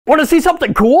Want to see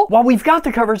something cool? While we've got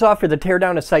the covers off for the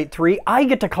teardown of Site 3, I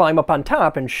get to climb up on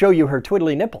top and show you her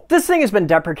twiddly nipple. This thing has been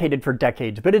deprecated for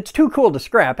decades, but it's too cool to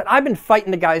scrap, and I've been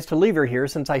fighting the guys to leave her here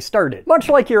since I started. Much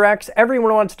like your ex,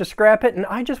 everyone wants to scrap it, and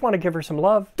I just want to give her some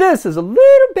love. This is a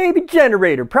little baby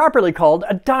generator, properly called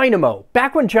a Dynamo.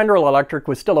 Back when General Electric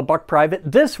was still a buck private,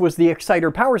 this was the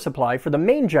exciter power supply for the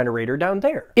main generator down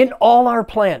there. In all our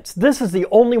plants, this is the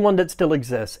only one that still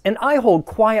exists, and I hold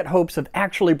quiet hopes of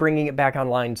actually bringing it back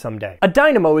online someday. A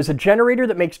dynamo is a generator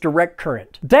that makes direct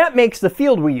current. That makes the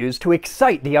field we use to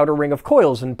excite the outer ring of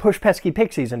coils and push pesky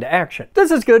pixies into action. This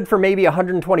is good for maybe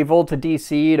 120 volts of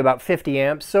DC at about 50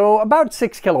 amps, so about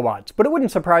 6 kilowatts, but it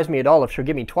wouldn't surprise me at all if she'll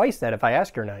give me twice that if I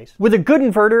ask her nice. With a good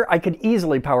inverter, I could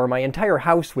easily power my entire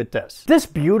house with this. This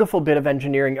beautiful bit of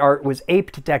engineering art was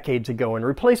aped decades ago and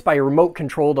replaced by a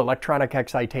remote-controlled electronic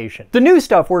excitation. The new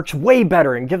stuff works way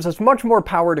better and gives us much more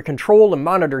power to control and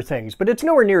monitor things, but it's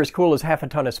nowhere near as cool as half a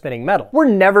ton of spinning metal. We're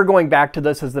never going back to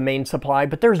this as the main supply,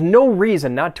 but there's no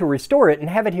reason not to restore it and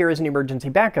have it here as an emergency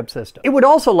backup system. It would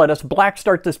also let us black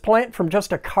start this plant from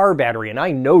just a car battery, and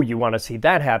I know you want to see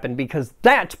that happen because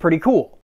that's pretty cool.